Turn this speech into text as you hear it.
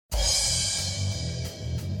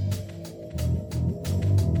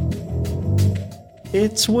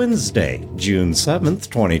It's Wednesday, June 7th,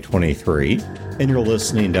 2023, and you're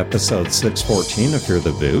listening to episode 614 of Fear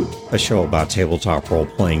the Boot, a show about tabletop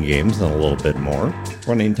role-playing games and a little bit more.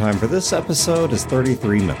 Running time for this episode is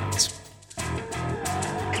 33 minutes.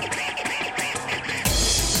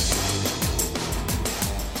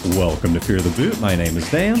 Welcome to Fear the Boot. My name is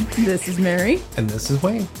Dan. This is Mary. And this is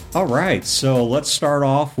Wayne. All right, so let's start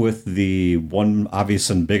off with the one obvious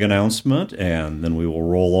and big announcement, and then we will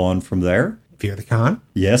roll on from there. Fear the Con?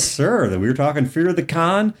 Yes, sir. We were talking Fear the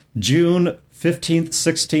Con, June 15th,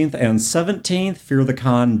 16th, and 17th,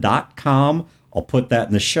 fearthecon.com. I'll put that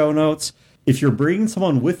in the show notes. If you're bringing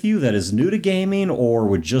someone with you that is new to gaming or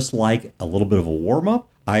would just like a little bit of a warm-up,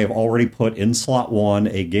 I have already put in slot 1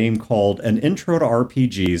 a game called An Intro to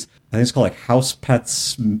RPGs. I think it's called like House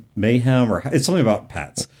Pets Mayhem, or it's something about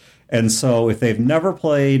pets. And so if they've never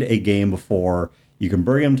played a game before, you can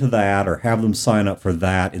bring them to that or have them sign up for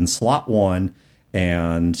that in slot 1.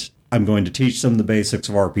 And I'm going to teach them the basics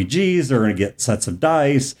of RPGs. They're going to get sets of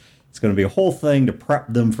dice. It's going to be a whole thing to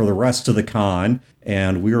prep them for the rest of the con.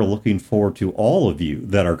 And we are looking forward to all of you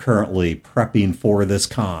that are currently prepping for this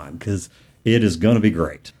con, because it is going to be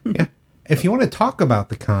great. Yeah. If you want to talk about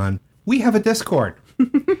the con, we have a Discord.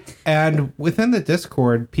 And within the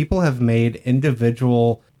Discord, people have made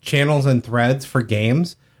individual channels and threads for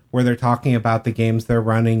games where they're talking about the games they're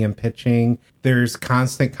running and pitching. There's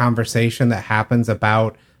constant conversation that happens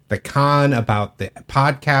about the con, about the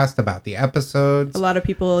podcast, about the episodes. A lot of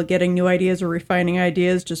people getting new ideas or refining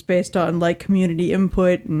ideas just based on like community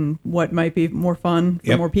input and what might be more fun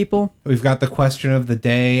for more people. We've got the question of the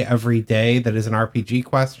day every day that is an RPG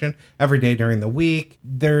question every day during the week.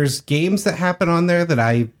 There's games that happen on there that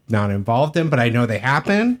I'm not involved in, but I know they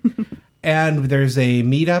happen. And there's a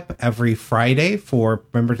meetup every Friday for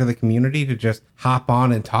members of the community to just hop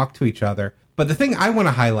on and talk to each other. But the thing I want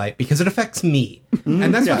to highlight, because it affects me,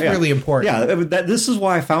 and that's what's really important. Yeah, this is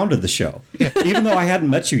why I founded the show. Yeah. Even though I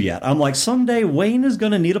hadn't met you yet, I'm like, someday Wayne is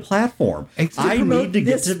going to need a platform. I need to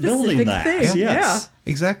get to building that. Thing. Yes.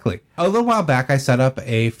 Exactly. A little while back, I set up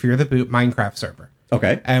a Fear the Boot Minecraft server.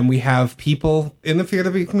 Okay. And we have people in the Fear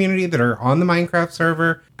the Boot community that are on the Minecraft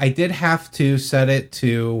server. I did have to set it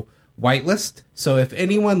to whitelist. So if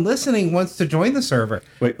anyone listening wants to join the server...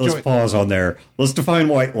 Wait, let's pause on there. Let's define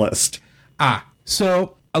whitelist.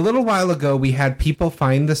 So a little while ago, we had people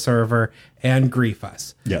find the server and grief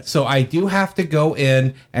us. Yes. So I do have to go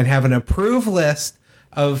in and have an approved list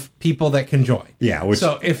of people that can join. Yeah.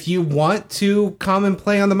 So if you want to come and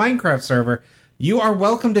play on the Minecraft server, you are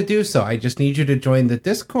welcome to do so. I just need you to join the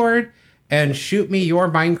Discord and shoot me your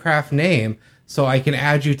Minecraft name so I can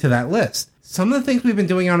add you to that list. Some of the things we've been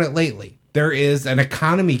doing on it lately. There is an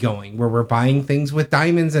economy going where we're buying things with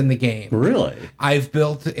diamonds in the game. Really? I've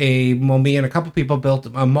built me and a couple people built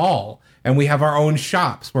a mall, and we have our own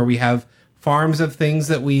shops where we have farms of things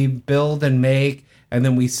that we build and make, and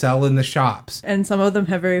then we sell in the shops. And some of them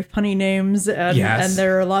have very funny names, and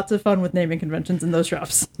there are lots of fun with naming conventions in those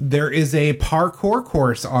shops. There is a parkour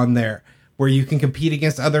course on there where you can compete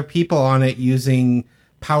against other people on it using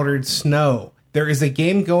powdered snow. There is a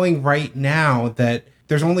game going right now that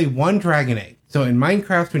there's only one dragon egg. So in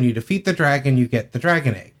Minecraft, when you defeat the dragon, you get the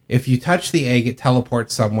dragon egg. If you touch the egg, it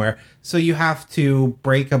teleports somewhere. So you have to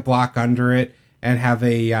break a block under it and have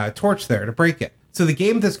a torch there to break it. So the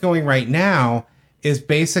game that's going right now is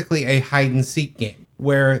basically a hide-and-seek game,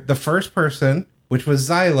 where the first person, which was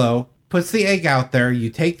Xylo, puts the egg out there, you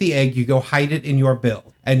take the egg, you go hide it in your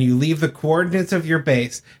build, and you leave the coordinates of your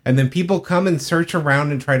base, and then people come and search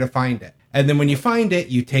around and try to find it. And then when you find it,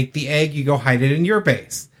 you take the egg, you go hide it in your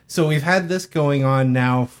base. So we've had this going on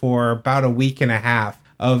now for about a week and a half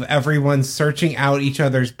of everyone searching out each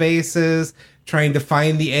other's bases, trying to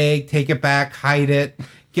find the egg, take it back, hide it,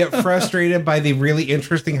 get frustrated by the really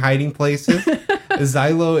interesting hiding places.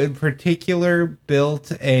 Xylo in particular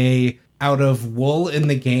built out of wool in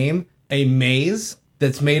the game, a maze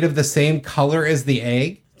that's made of the same color as the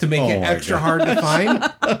egg to make it extra hard to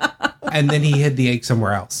find. And then he hid the egg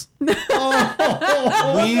somewhere else. We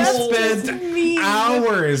spent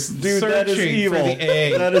hours searching for the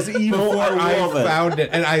egg. That is evil. Before I found it,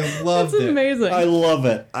 and I loved it. Amazing. I love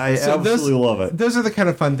it. I absolutely love it. Those are the kind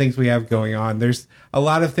of fun things we have going on. There's a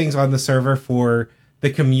lot of things on the server for the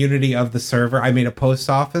community of the server. I made a post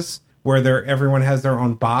office where everyone has their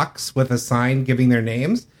own box with a sign giving their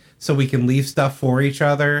names, so we can leave stuff for each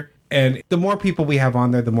other. And the more people we have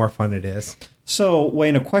on there, the more fun it is. So,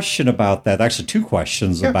 Wayne, a question about that. Actually, two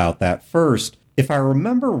questions about that. First, if I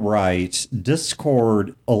remember right,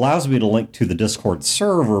 Discord allows me to link to the Discord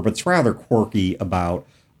server, but it's rather quirky about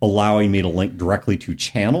allowing me to link directly to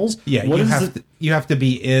channels. Yeah, you have to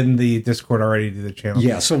be in the Discord already to do the channel.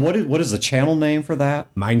 Yeah, so what is the channel name for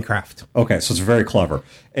that? Minecraft. Okay, so it's very clever.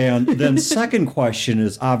 And then second question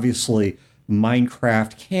is, obviously,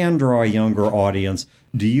 Minecraft can draw a younger audience.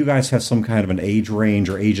 Do you guys have some kind of an age range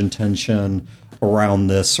or age intention around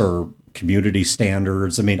this, or community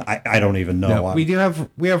standards? I mean, I don't even know. No,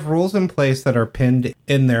 we have rules in place that are pinned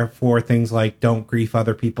in there for things like don't grief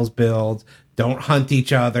other people's builds, don't hunt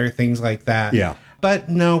each other, things like that. Yeah. But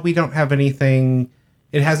no, we don't have anything.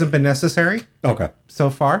 It hasn't been necessary. Okay. So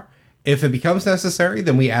far. If it becomes necessary,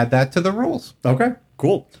 then we add that to the rules. Okay,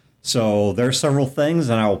 cool. So there's several things,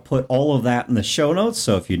 and I'll put all of that in the show notes.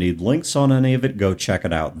 So if you need links on any of it, go check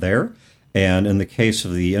it out there. And in the case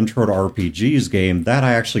of the Intro to RPGs game, that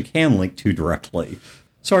I actually can link to directly.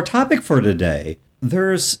 So our topic for today,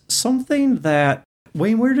 there's something that...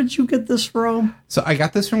 Wayne, where did you get this from? So I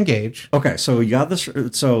got this from Gage. Okay, so you got this...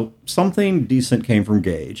 So something decent came from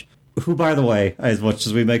Gage, who, by the way, as much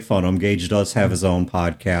as we make fun of him, Gage does have his own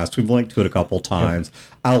podcast. We've linked to it a couple times.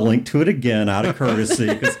 I'll link to it again out of courtesy,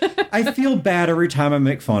 because I feel bad every time I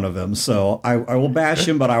make fun of him. So I will bash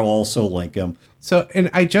him, but I will also link him. So, and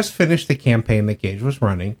I just finished the campaign that Gage was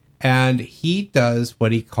running, and he does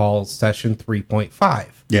what he calls session 3.5.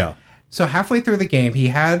 Yeah. So halfway through the game, he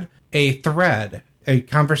had a thread, a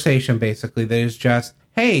conversation basically, that is just,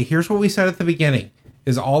 hey, here's what we said at the beginning.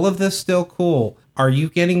 Is all of this still cool? Are you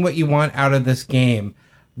getting what you want out of this game?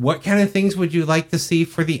 What kind of things would you like to see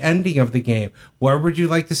for the ending of the game? Where would you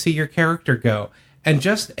like to see your character go? And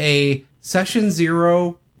just a session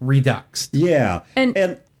 0 redux. Yeah.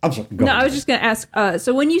 And I'm sorry, no, I was just going to ask,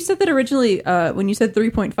 so when you said that originally, when you said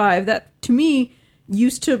 3.5, that to me,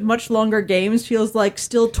 used to much longer games feels like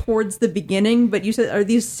still towards the beginning, but you said, are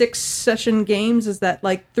these 6-session games? Is that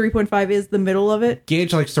like 3.5 is the middle of it?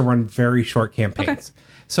 Gage likes to run very short campaigns. Okay.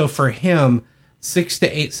 So for him, 6 to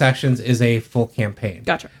 8 sessions is a full campaign.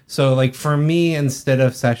 Gotcha. So like for me, instead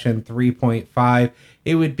of session 3.5,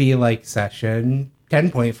 it would be like session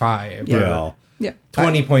 10.5. Yeah. Yeah.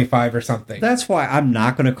 20.5 or something. That's why I'm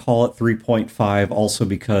not going to call it 3.5, also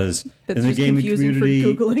because That's in the just gaming confusing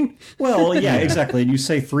community... for Googling. Well, yeah, exactly. And you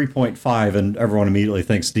say 3.5 and everyone immediately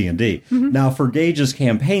thinks D&D. Mm-hmm. Now, for Gage's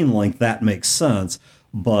campaign length, that makes sense.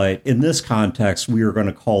 But in this context, we are going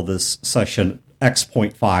to call this session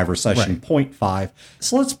X.5 or session Right. 0.5.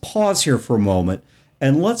 So let's pause here for a moment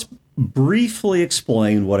and let's briefly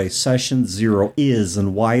explain what a session 0 is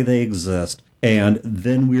and why they exist. And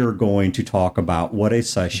then we are going to talk about what a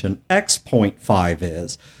session X.5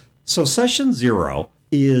 is. So session 0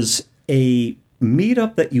 is a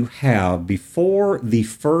meetup that you have before the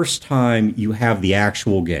first time you have the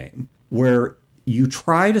actual game, where you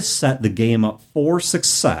try to set the game up for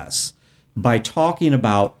success by talking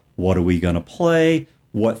about what are we going to play,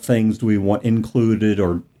 what things do we want included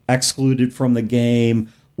or excluded from the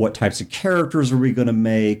game, what types of characters are we going to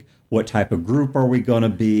make, what type of group are we going to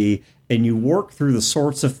be, and you work through the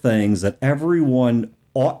sorts of things that everyone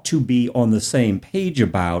ought to be on the same page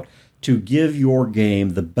about to give your game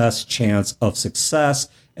the best chance of success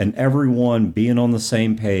and everyone being on the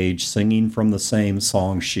same page, singing from the same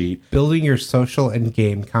song sheet. Building your social and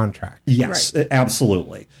game contract. Yes,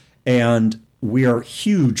 absolutely. And we are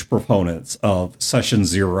huge proponents of session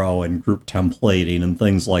 0 and group templating and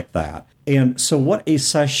things like that. And so what a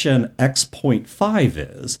session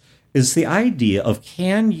X.5 is the idea of,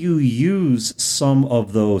 can you use some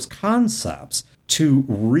of those concepts to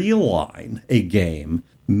realign a game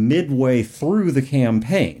midway through the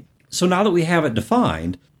campaign? So now that we have it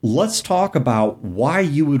defined, let's talk about why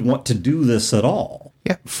you would want to do this at all.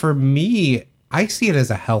 Yeah, for me, I see it as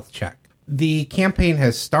a health check. The campaign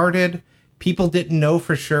has started. People didn't know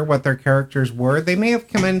for sure what their characters were. They may have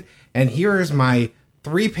come in and here is my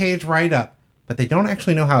 3-page write-up, but they don't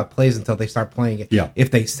actually know how it plays until they start playing it. Yeah. If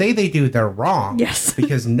they say they do, they're wrong. Yes.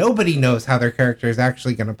 Because nobody knows how their character is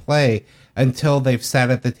actually going to play until they've sat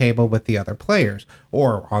at the table with the other players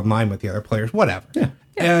or online with the other players, whatever. Yeah.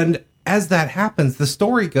 And as that happens, the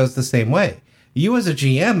story goes the same way. You as a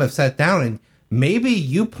GM have sat down and maybe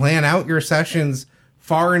you plan out your sessions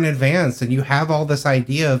far in advance and you have all this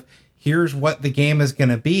idea of here's what the game is going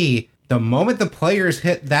to be. The moment the players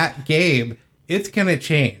hit that game, it's going to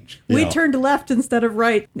change. We Yeah. turned left instead of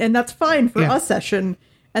right, and that's fine for Yeah. a session.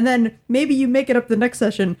 And then maybe you make it up the next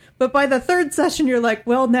session. But by the third session, you're like,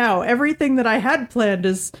 well, now everything that I had planned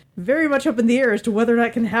is very much up in the air as to whether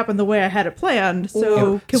that can happen the way I had it planned.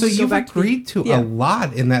 So can so we go you've back agreed to Yeah. a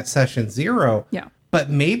lot in that session 0. Yeah. But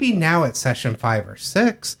maybe now at session 5 or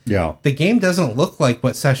 6, Yeah. the game doesn't look like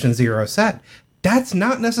what session 0 said. that's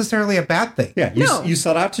not necessarily a bad thing. Yeah, you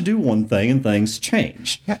set out to do one thing and things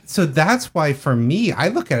change. Yeah, so that's why, for me, I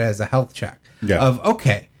look at it as a health check of,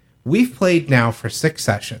 okay, we've played now for 6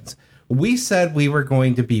 sessions. We said we were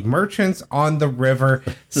going to be merchants on the river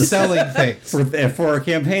selling things. For a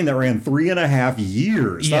campaign that ran 3.5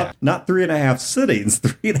 years. Yeah. Not 3.5 sittings,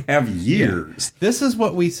 3.5 years. Yeah. This is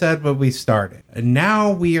what we said when we started. And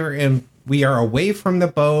now we are away from the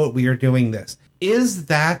boat. We are doing this. Is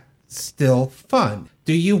that still fun?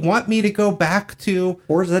 Do you want me to go back to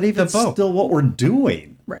Or is that even still what we're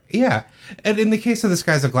doing? Right. Yeah. And in the case of the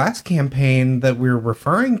Skies of Glass campaign that we're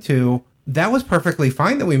referring to, that was perfectly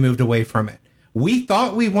fine that we moved away from it. We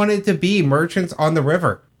thought we wanted to be merchants on the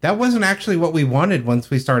river. That wasn't actually what we wanted once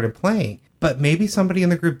we started playing. But maybe somebody in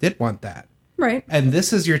the group did want that. Right. And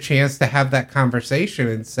this is your chance to have that conversation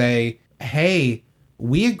and say, hey,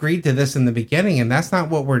 we agreed to this in the beginning, and that's not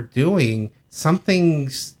what we're doing.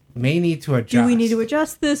 Something's may need to adjust. Do we need to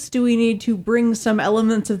adjust this? Do we need to bring some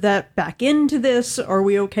elements of that back into this? Are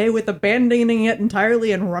we okay with abandoning it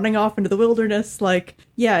entirely and running off into the wilderness? Like,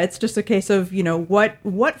 yeah, it's just a case of,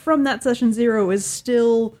 what from that session 0 is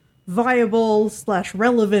still viable /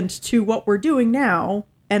 relevant to what we're doing now,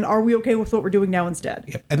 and are we okay with what we're doing now instead?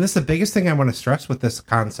 Yep. And this is the biggest thing I want to stress with this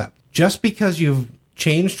concept. Just because you've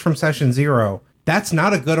changed from session 0, that's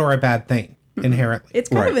not a good or a bad thing inherently. It's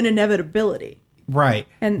kind of an inevitability. Right.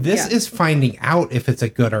 And this is finding out if it's a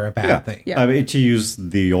good or a bad thing. Yeah. I mean, to use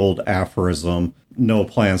the old aphorism, no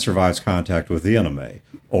plan survives contact with the enemy.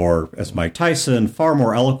 Or, as Mike Tyson far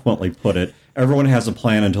more eloquently put it, everyone has a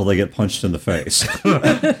plan until they get punched in the face.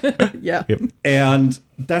 Yeah. Yep. And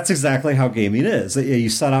that's exactly how gaming is. You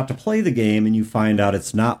set out to play the game and you find out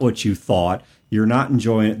it's not what you thought. You're not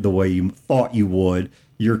enjoying it the way you thought you would.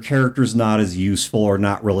 Your character's not as useful or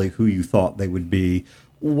not really who you thought they would be.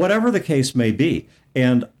 Whatever the case may be.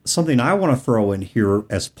 And something I want to throw in here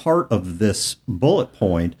as part of this bullet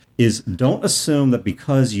point is don't assume that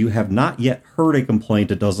because you have not yet heard a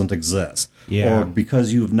complaint, it doesn't exist. Yeah. Or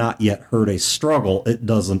because you've not yet heard a struggle, it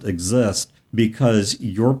doesn't exist. Because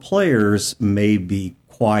your players may be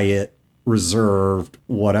quiet, reserved,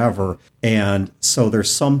 whatever. And so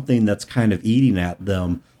there's something that's kind of eating at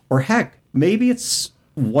them. Or heck, maybe it's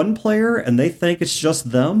one player and they think it's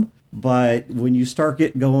just them. But when you start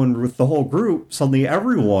getting going with the whole group, suddenly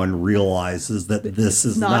everyone realizes that this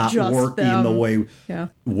is not working the way. Yeah.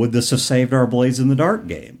 Would this have saved our Blades in the Dark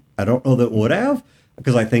game? I don't know that it would have,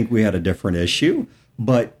 because I think we had a different issue.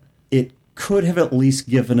 But it could have at least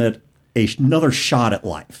given it another shot at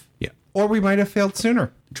life. Yeah. Or we might have failed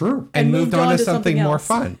sooner. True. And moved on to something more else.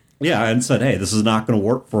 fun. Yeah, and said, hey, this is not going to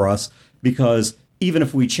work for us because even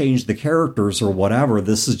if we change the characters or whatever,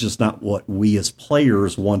 this is just not what we as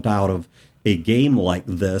players want out of a game like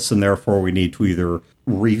this, and therefore we need to either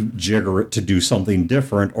rejigger it to do something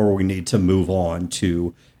different or we need to move on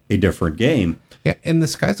to a different game. Yeah, in the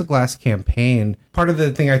Skies of Glass campaign, part of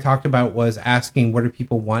the thing I talked about was asking what do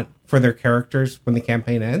people want for their characters when the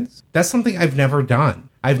campaign ends. That's something I've never done.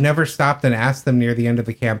 I've never stopped and asked them near the end of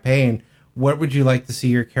the campaign, what would you like to see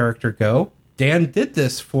your character go? Dan did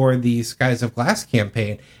this for the Skies of Glass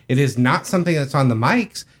campaign. It is not something that's on the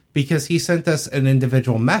mics because he sent us an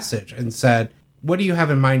individual message and said, what do you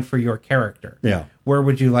have in mind for your character? Yeah. Where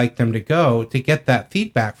would you like them to go to get that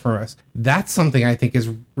feedback from us? That's something I think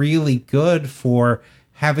is really good for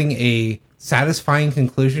having a satisfying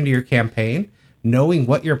conclusion to your campaign, knowing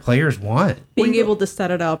what your players want. Being able to set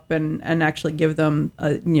it up and actually give them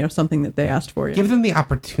something that they asked for. Give them the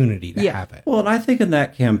opportunity to have it. Well, and I think in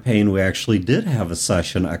that campaign, we actually did have a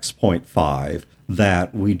session X.5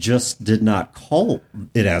 that we just did not call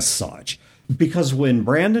it as such. Because when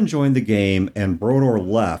Brandon joined the game and Brodor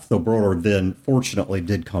left, though Brodor then fortunately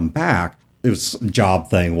did come back, it was a job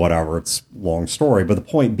thing, whatever, it's a long story. But the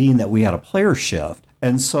point being that we had a player shift.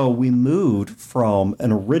 And so we moved from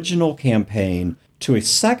an original campaign to a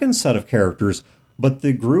second set of characters, but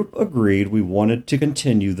the group agreed we wanted to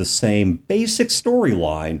continue the same basic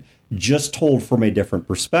storyline, just told from a different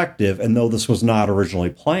perspective. And though this was not originally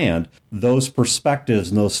planned, those perspectives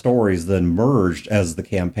and those stories then merged as the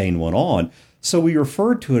campaign went on. So we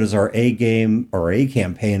referred to it as our A game or A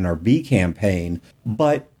campaign and our B campaign.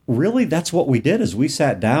 But really, that's what we did is we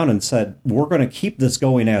sat down and said, we're going to keep this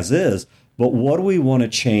going as is. But what do we want to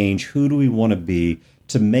change? Who do we want to be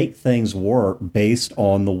to make things work based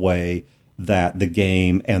on the way that the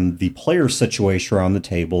game and the player situation around the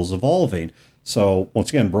table is evolving? So, once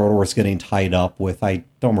again, Brodor was getting tied up with, I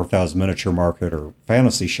don't remember if that was Miniature Market or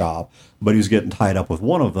Fantasy Shop, but he was getting tied up with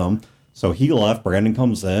one of them. So he left, Brandon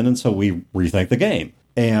comes in, and so we rethink the game.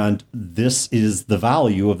 And this is the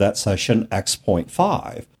value of that session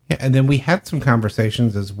X.5. Yeah, and then we had some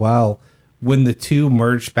conversations as well when the two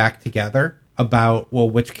merged back together about, well,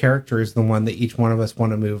 which character is the one that each one of us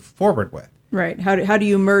want to move forward with. Right. How do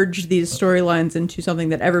you merge these storylines into something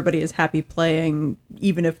that everybody is happy playing,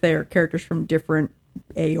 even if they're characters from different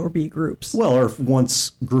A or B groups? Well, or if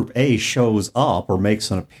once Group A shows up or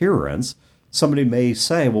makes an appearance, somebody may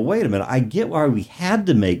say, well, wait a minute, I get why we had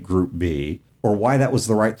to make Group B or why that was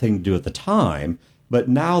the right thing to do at the time, but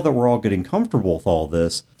now that we're all getting comfortable with all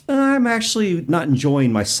this, I'm actually not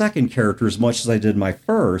enjoying my second character as much as I did my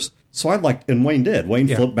first. So I'd like, and Wayne did. Wayne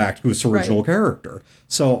flipped back to his original character.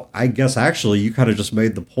 So I guess actually you kind of just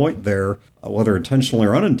made the point there, whether intentionally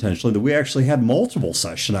or unintentionally, that we actually had multiple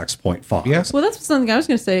session X.5. Yes. Well, that's something I was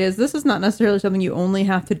going to say is this is not necessarily something you only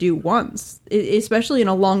have to do once, especially in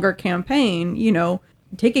a longer campaign,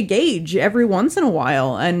 take a gauge every once in a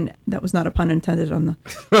while. And that was not a pun intended on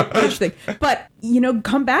the gauge thing. But,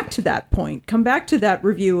 come back to that point. Come back to that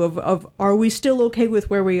review of are we still okay with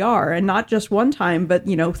where we are? And not just one time, but,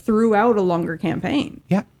 throughout a longer campaign.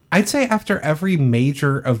 Yeah. I'd say after every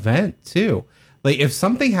major event, too. Like, if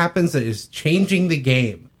something happens that is changing the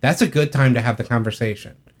game, that's a good time to have the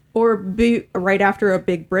conversation. Or be right after a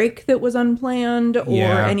big break that was unplanned, or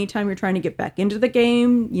anytime you're trying to get back into the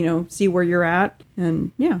game, see where you're at.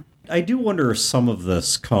 And I do wonder if some of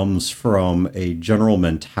this comes from a general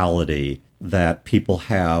mentality that people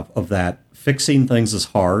have of that fixing things is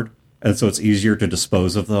hard, and so it's easier to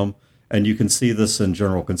dispose of them. And you can see this in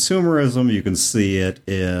general consumerism. You can see it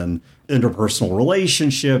in interpersonal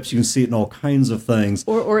relationships. You can see it in all kinds of things.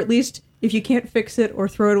 Or at least, if you can't fix it or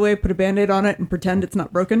throw it away, put a Band-Aid on it and pretend it's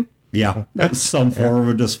not broken. Yeah, that's some form of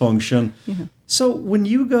a dysfunction. Yeah. So when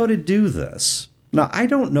you go to do this, now I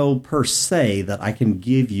don't know per se that I can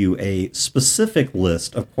give you a specific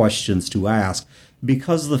list of questions to ask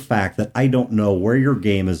because of the fact that I don't know where your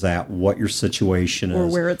game is at, what your situation is. Or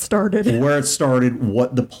where it started.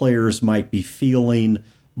 What the players might be feeling.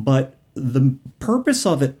 But the purpose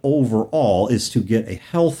of it overall is to get a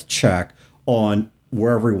health check on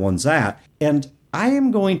where everyone's at. And I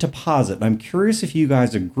am going to posit, and I'm curious if you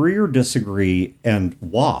guys agree or disagree and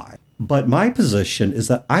why. But my position is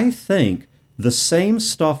that I think the same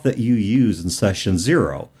stuff that you use in session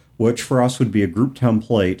 0, which for us would be a group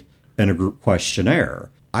template and a group questionnaire,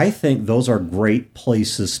 I think those are great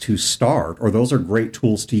places to start, or those are great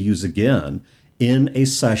tools to use again in a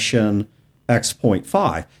session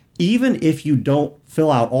X.5. Even if you don't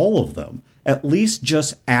fill out all of them, at least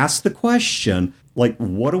just ask the question, like,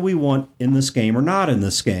 what do we want in this game or not in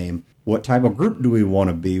this game? What type of group do we want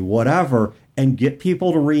to be? Whatever. And get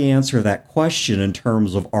people to re-answer that question in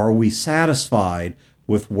terms of, are we satisfied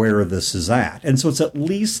with where this is at? And so it's at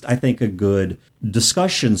least, I think, a good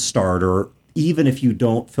discussion starter, even if you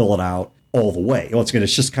don't fill it out all the way.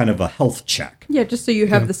 It's just kind of a health check. Yeah, just so you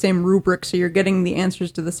have the same rubric, so you're getting the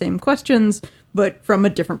answers to the same questions, but from a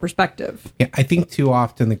different perspective. Yeah, I think too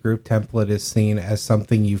often the group template is seen as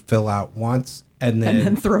something you fill out once and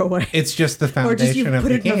then throw away. It's just the foundation of the game. Or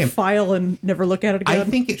just you put it in a file and never look at it again. I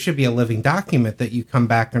think it should be a living document that you come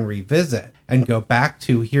back and revisit and go back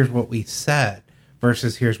to, here's what we said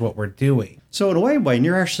versus here's what we're doing. So in a way, Wayne,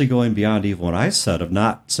 you're actually going beyond even what I said of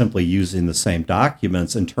not simply using the same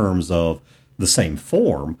documents in terms of the same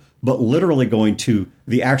form, but literally going to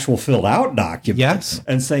the actual filled out document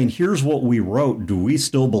and saying, here's what we wrote. Do we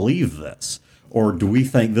still believe this? Or do we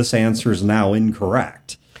think this answer is now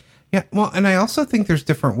incorrect? Yeah, well, and I also think there's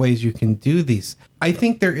different ways you can do these. I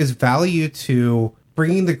think there is value to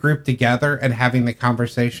bringing the group together and having the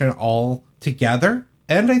conversation all together.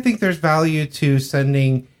 And I think there's value to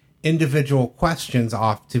sending individual questions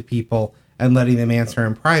off to people and letting them answer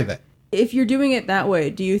in private. If you're doing it that way,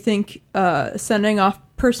 do you think sending off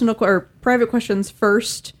personal or private questions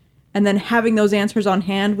first and then having those answers on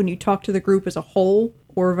hand when you talk to the group as a whole,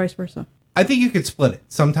 or vice versa? I think you could split it.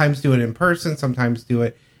 Sometimes do it in person, sometimes do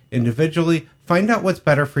it individually. Find out what's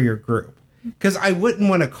better for your group. Because I wouldn't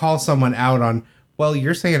want to call someone out on, well,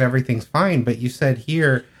 you're saying everything's fine, but you said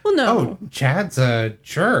here, well, no. Oh, Chad's a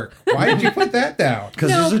jerk. Why did you put that down?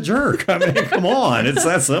 Because he's a jerk. I mean, come on. It's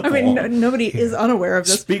that simple. I mean, nobody is unaware of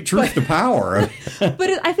this. Speak truth to power.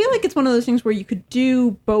 But I feel like it's one of those things where you could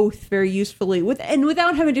do both very usefully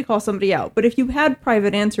without having to call somebody out. But if you had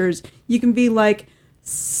private answers, you can be like,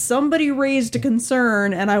 somebody raised a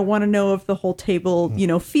concern and I want to know if the whole table,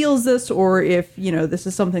 feels this, or if, this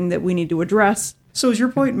is something that we need to address. So is your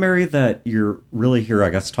point, Mary, that you're really here, I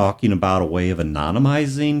guess, talking about a way of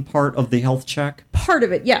anonymizing part of the health check? Part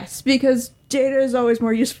of it, yes, because data is always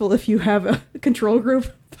more useful if you have a control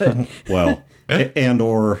group. But Well, and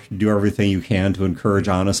or do everything you can to encourage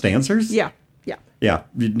honest answers? yeah. Yeah,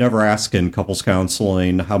 you'd never ask in couples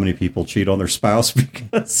counseling how many people cheat on their spouse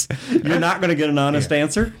because you're not going to get an honest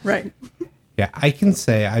answer. Right. Yeah, I can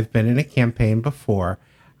say I've been in a campaign before.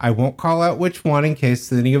 I won't call out which one in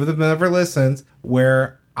case any of them ever listens,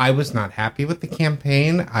 where I was not happy with the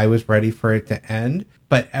campaign. I was ready for it to end.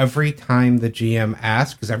 But every time the GM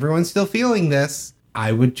asked, because everyone's still feeling this,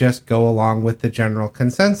 I would just go along with the general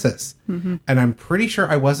consensus. Mm-hmm. And I'm pretty sure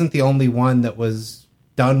I wasn't the only one that was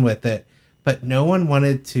done with it. But no one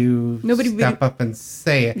wanted to step up and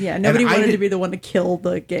say it. Yeah, nobody wanted to be the one to kill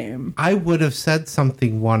the game. I would have said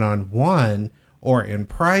something one-on-one or in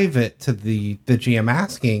private to the GM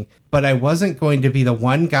asking, but I wasn't going to be the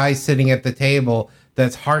one guy sitting at the table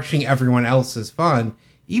that's harshing everyone else's fun,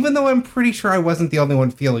 even though I'm pretty sure I wasn't the only one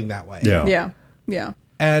feeling that way. Yeah.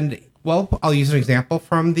 And, well, I'll use an example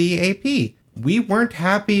from the AP. We weren't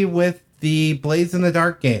happy with the Blades in the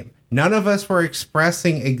Dark game. None of us were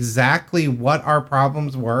expressing exactly what our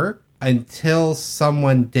problems were until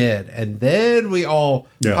someone did. And then we all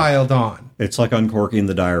piled on. It's like uncorking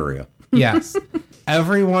the diarrhea. Yes.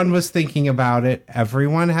 Everyone was thinking about it.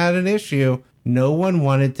 Everyone had an issue. No one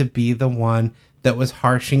wanted to be the one that was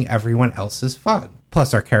harshing everyone else's fun.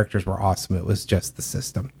 Plus, our characters were awesome. It was just the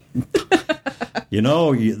system.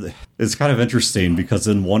 It's kind of interesting because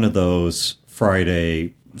in one of those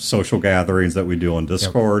Friday social gatherings that we do on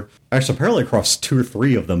Discord, actually apparently across 2 or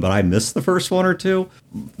 3 of them, but I missed the first one or two,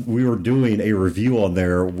 we were doing a review on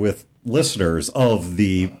there with listeners of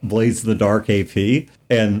the Blades in the Dark AP,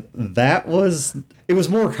 and it was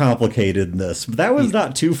more complicated than this, but that was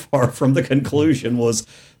not too far from the conclusion. Was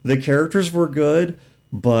the characters were good,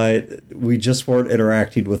 but we just weren't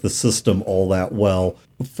interacting with the system all that well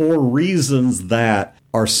for reasons that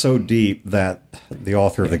are so deep that the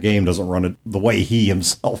author of the game doesn't run it the way he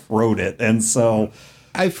himself wrote it. And so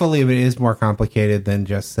I fully believe it is more complicated than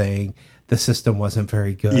just saying the system wasn't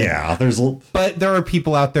very good. Yeah, but there are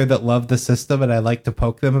people out there that love the system, and I like to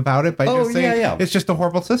poke them about it by just saying it's just a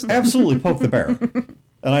horrible system. Absolutely poke the bear.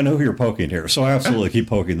 And I know who you're poking here, so I absolutely keep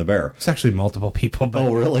poking the bear. It's actually multiple people. But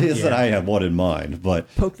oh, really? Is it? I have one in mind,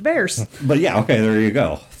 but poke the bears. But yeah, okay, there you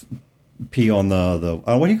go. Pee on the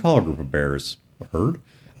what do you call a group of bears? A herd?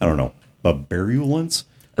 I don't know. A bearulence?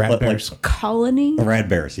 Rad bears. Colony? Rad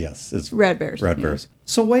bears, yes. It's rad bears. Rad bears.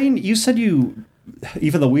 So Wayne, you said even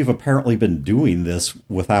though we've apparently been doing this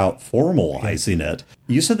without formalizing it,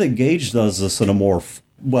 you said that Gage does this in a more,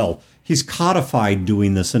 he's codified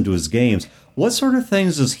doing this into his games. What sort of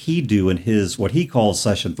things does he do in his, what he calls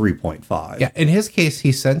session 3.5? Yeah, in his case,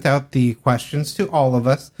 he sent out the questions to all of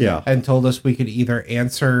us and told us we could either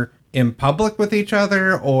answer in public with each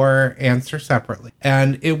other or answer separately.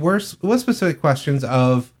 And it was specific questions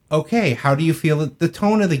of, okay, how do you feel that the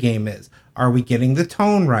tone of the game is? Are we getting the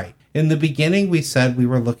tone right? In the beginning, we said we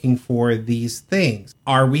were looking for these things.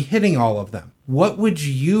 Are we hitting all of them? What would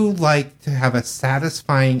you like to have a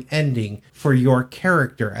satisfying ending for your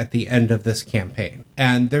character at the end of this campaign?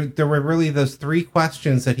 And there were really those 3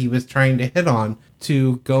 questions that he was trying to hit on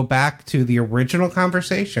to go back to the original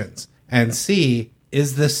conversations and see,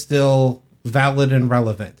 is this still valid and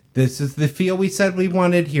relevant? This is the feel we said we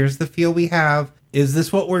wanted. Here's the feel we have. Is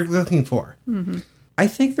this what we're looking for? Mm-hmm. I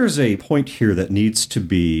think there's a point here that needs to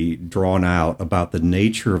be drawn out about the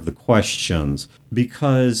nature of the questions,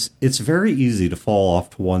 because it's very easy to fall off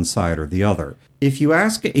to one side or the other. If you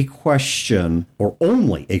ask a question, or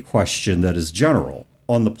only a question that is general,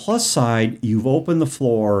 on the plus side, you've opened the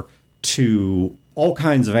floor to all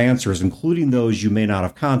kinds of answers, including those you may not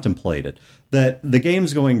have contemplated. That the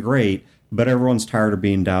game's going great, but everyone's tired of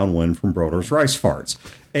being downwind from Broder's rice farts.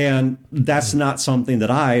 And that's not something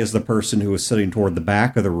that I, as the person who was sitting toward the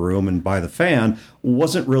back of the room and by the fan,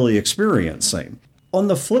 wasn't really experiencing. On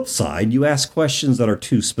the flip side, you ask questions that are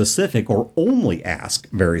too specific or only ask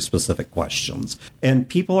very specific questions. And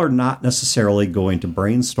people are not necessarily going to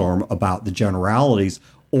brainstorm about the generalities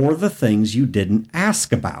or the things you didn't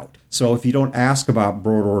ask about. So if you don't ask about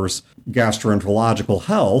Broder's gastroenterological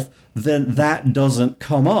health, then that doesn't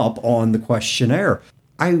come up on the questionnaire.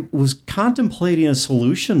 I was contemplating a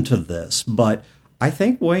solution to this, but I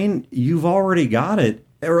think, Wayne, you've already got it,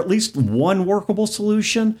 or at least one workable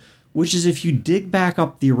solution, which is if you dig back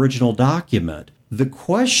up the original document, the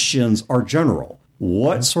questions are general.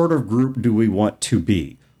 What sort of group do we want to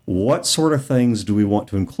be? what sort of things do we want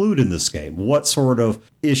to include in this game? What sort of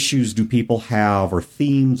issues do people have or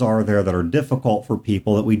themes are there that are difficult for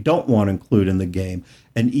people that we don't want to include in the game?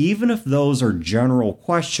 And even if those are general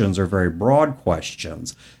questions or very broad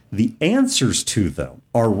questions, the answers to them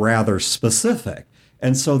are rather specific.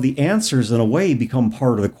 And so the answers, in a way, become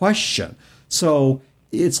part of the question. So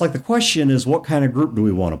it's like the question is, what kind of group do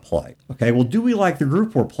we want to play? Okay, well, do we like the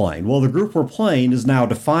group we're playing? Well, the group we're playing is now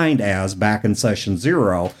defined as back in session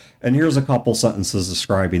 0, and here's a couple sentences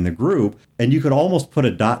describing the group, and you could almost put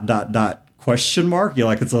a ... question mark. You know,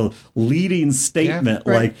 like it's a leading statement,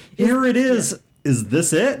 yeah, right. Like, here it is. Is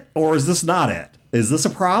this it, or is this not it? Is this a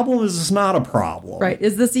problem? Is this not a problem? Right.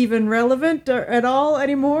 Is this even relevant at all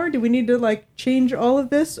anymore? Do we need to like change all of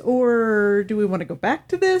this, or do we want to go back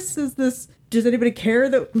to this? Does anybody care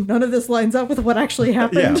that none of this lines up with what actually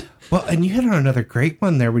happened? Yeah. Well, and you hit on another great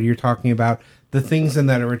one there when you're talking about the things in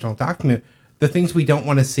that original document, the things we don't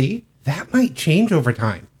want to see, that might change over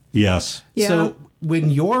time. Yes. Yeah. So when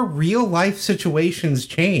your real life situations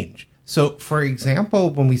change, so for example,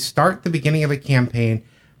 when we start the beginning of a campaign,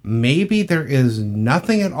 maybe there is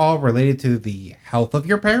nothing at all related to the health of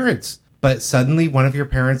your parents, but suddenly one of your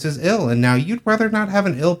parents is ill, and now you'd rather not have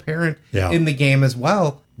an ill parent in the game as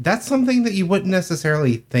well. That's something that you wouldn't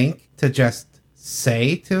necessarily think to just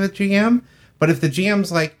say to a GM. But if the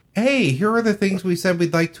GM's like, hey, here are the things we said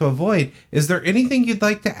we'd like to avoid. Is there anything you'd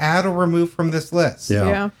like to add or remove from this list?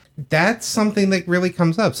 Yeah. That's something that really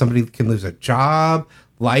comes up. Somebody can lose a job,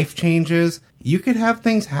 life changes. You could have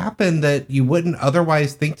things happen that you wouldn't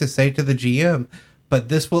otherwise think to say to the GM, but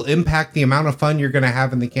this will impact the amount of fun you're going to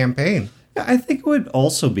have in the campaign. I think it would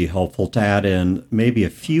also be helpful to add in maybe a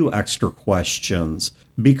few extra questions,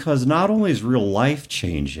 because not only is real life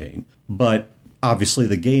changing, but obviously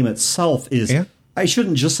the game itself is, I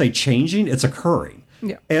shouldn't just say changing, it's occurring.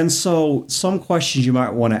 Yeah. And so some questions you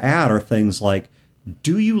might want to add are things like,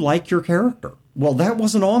 do you like your character? Well, that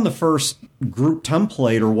wasn't on the first group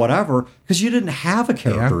template or whatever, because you didn't have a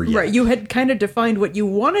character yet. Right. You had kind of defined what you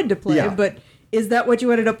wanted to play, but is that what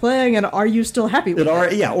you ended up playing, and are you still happy with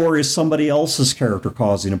it? Yeah, or is somebody else's character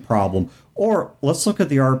causing a problem? Or let's look at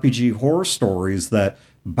the RPG horror stories that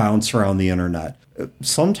bounce around the internet.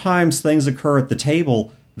 Sometimes things occur at the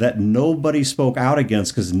table that nobody spoke out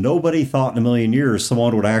against because nobody thought in a million years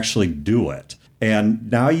someone would actually do it. And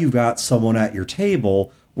now you've got someone at your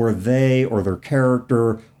table where they or their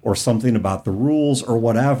character or something about the rules or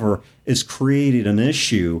whatever is creating an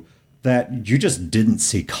issue that you just didn't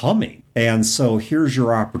see coming. And so here's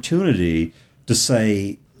your opportunity to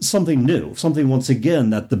say something new, something once again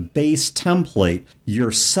that the base template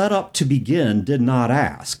you're set up to begin did not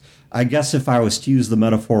ask. I guess if I was to use the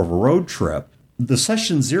metaphor of a road trip, the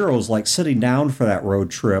session 0 is like sitting down for that road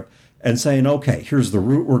trip and saying, okay, here's the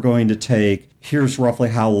route we're going to take. Here's roughly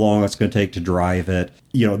how long it's going to take to drive it.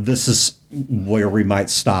 You know, this is where we might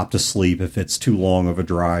stop to sleep if it's too long of a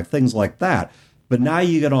drive, things like that. But now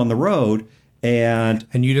you get on the road and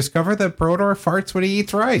you discover that Brodor farts when he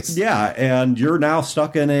eats rice. Yeah, and you're now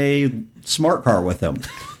stuck in a smart car with him.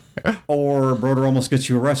 Or Brodor almost gets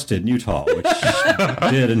you arrested in Utah, which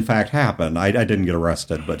did in fact happen. I didn't get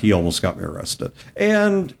arrested, but he almost got me arrested.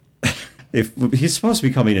 And if he's supposed to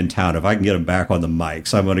be coming in town, if I can get him back on the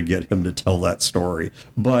mics, I'm going to get him to tell that story.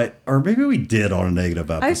 Or maybe we did on a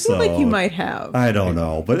negative episode. I feel like you might have. I don't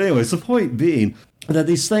know. But anyways, the point being that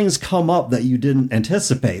these things come up that you didn't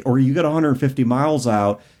anticipate, or you get 150 miles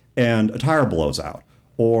out and a tire blows out.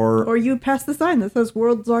 Or you pass the sign that says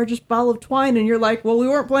world's largest ball of twine, and you're like, well, we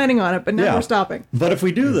weren't planning on it, but now we're stopping. But if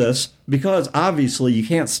we do this, because obviously you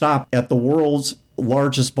can't stop at the world's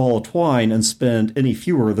largest ball of twine and spend any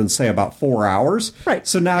fewer than, say, about 4 hours. Right.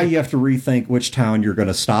 So now you have to rethink which town you're going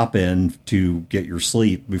to stop in to get your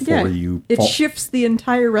sleep before you... It shifts the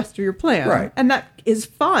entire rest of your plan. Right. And that is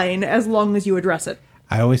fine as long as you address it.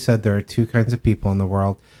 I always said there are two kinds of people in the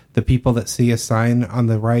world. The people that see a sign on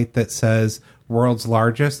the right that says world's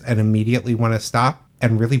largest and immediately want to stop,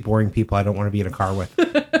 and really boring people I don't want to be in a car with.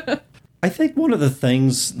 I think one of the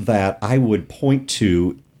things that I would point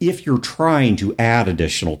to if you're trying to add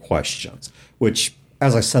additional questions, which,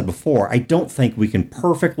 as I said before, I don't think we can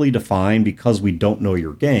perfectly define because we don't know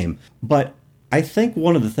your game. But I think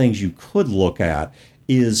one of the things you could look at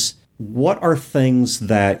is what are things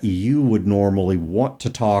that you would normally want to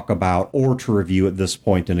talk about or to review at this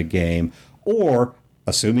point in a game, or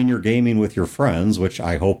assuming you're gaming with your friends, which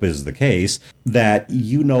I hope is the case, that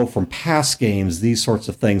you know from past games these sorts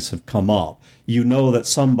of things have come up. You know that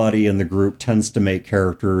somebody in the group tends to make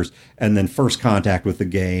characters, and then first contact with the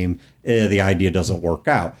game, the idea doesn't work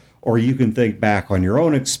out. Or you can think back on your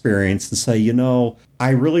own experience and say, you know, I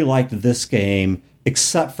really liked this game,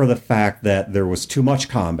 except for the fact that there was too much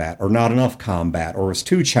combat or not enough combat, or was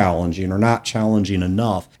too challenging or not challenging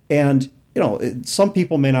enough. And, some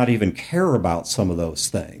people may not even care about some of those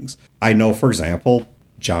things. I know, for example,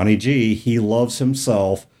 Johnny G, he loves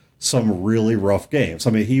himself some really rough games.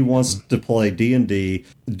 I mean, he wants to play D&D,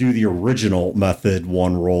 do the original method,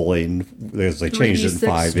 one rolling, as they changed it in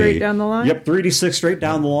 5e. Straight down the line? Yep, 3d6 straight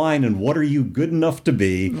down the line, and what are you good enough to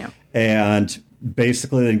be? Yeah. And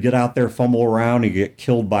basically then get out there, fumble around, and get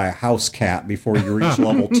killed by a house cat before you reach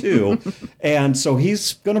level 2. And so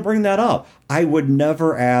he's going to bring that up. I would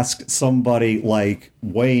never ask somebody like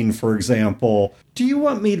Wayne, for example, do you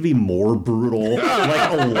want me to be more brutal?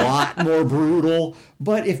 Like a lot more brutal?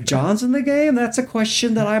 But if John's in the game, that's a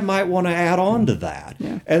question that I might want to add on to that.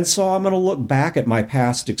 Yeah. And so I'm going to look back at my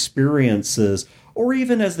past experiences, or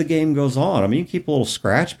even as the game goes on. I mean, you keep a little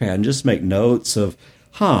scratch pad and just make notes of,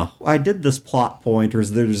 I did this plot point, or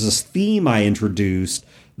there's this theme I introduced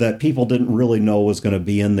that people didn't really know was going to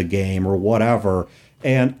be in the game or whatever.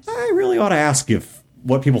 And I really ought to ask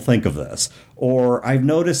what people think of this. Or I've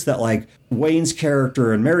noticed that like Wayne's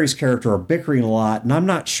character and Mary's character are bickering a lot, and I'm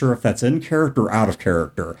not sure if that's in character or out of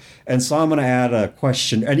character. And so I'm going to add a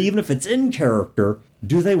question. And even if it's in character,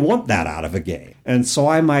 do they want that out of a game? And so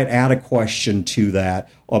I might add a question to that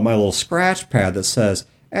on my little scratch pad that says,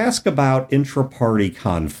 ask about intra-party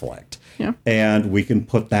conflict. Yeah. And we can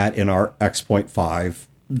put that in our X.5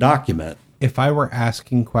 document. If I were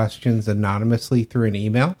asking questions anonymously through an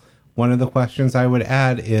email, one of the questions I would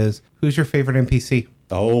add is, who's your favorite NPC?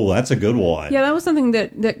 Oh, that's a good one. Yeah, that was something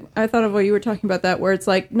that I thought of while you were talking about that, where it's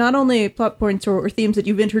like not only plot points or themes that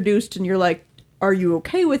you've introduced and you're like, are you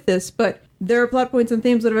okay with this? But there are plot points and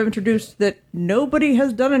themes that I've introduced that nobody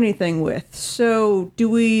has done anything with. So do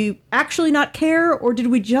we actually not care, or did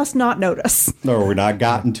we just not notice? No, we're not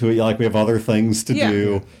gotten to it. Like we have other things to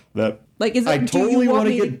do. That like, I totally want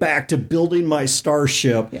to get back to building my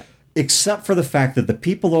starship. Yeah. Except for the fact that the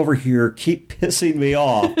people over here keep pissing me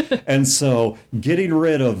off. And so getting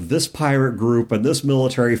rid of this pirate group and this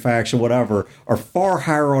military faction, whatever, are far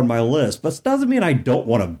higher on my list. But it doesn't mean I don't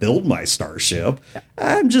want to build my starship.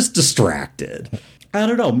 I'm just distracted. I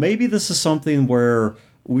don't know. Maybe this is something where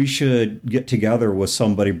we should get together with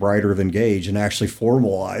somebody brighter than Gage and actually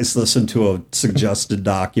formalize this into a suggested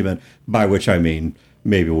document, by which I mean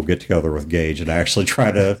maybe we'll get together with Gage and actually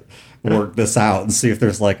try to work this out and see if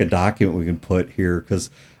there's like a document we can put here, because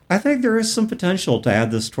I think there is some potential to add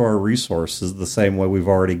this to our resources the same way we've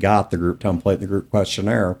already got the group template and the group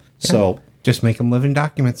questionnaire. So just make them living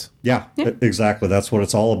documents. Yeah, exactly. That's what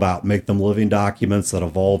it's all about. Make them living documents that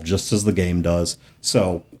evolve just as the game does.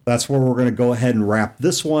 So that's where we're going to go ahead and wrap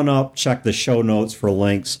this one up. Check the show notes for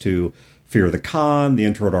links to Fear the Con, the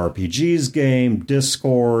Intro to RPGs game,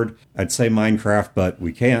 Discord. I'd say Minecraft, but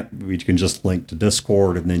we can't. We can just link to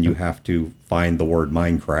Discord, and then you have to find the word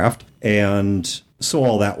Minecraft. And so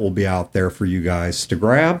all that will be out there for you guys to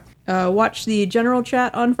grab. Watch the general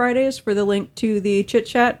chat on Fridays for the link to the chit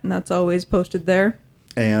chat, and that's always posted there.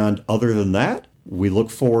 And other than that, we look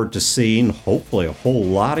forward to seeing hopefully a whole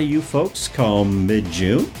lot of you folks come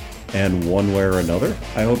mid-June. And one way or another,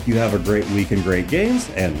 I hope you have a great week and great games,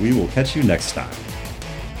 and we will catch you next time.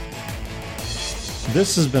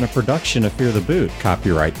 This has been a production of Fear the Boot,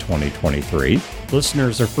 copyright 2023.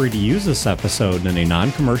 Listeners are free to use this episode in a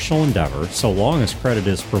non-commercial endeavor, so long as credit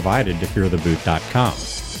is provided to feartheboot.com.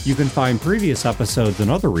 You can find previous episodes and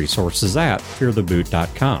other resources at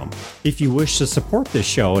feartheboot.com. If you wish to support this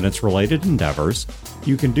show and its related endeavors,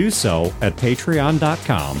 you can do so at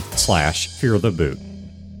patreon.com/feartheboot.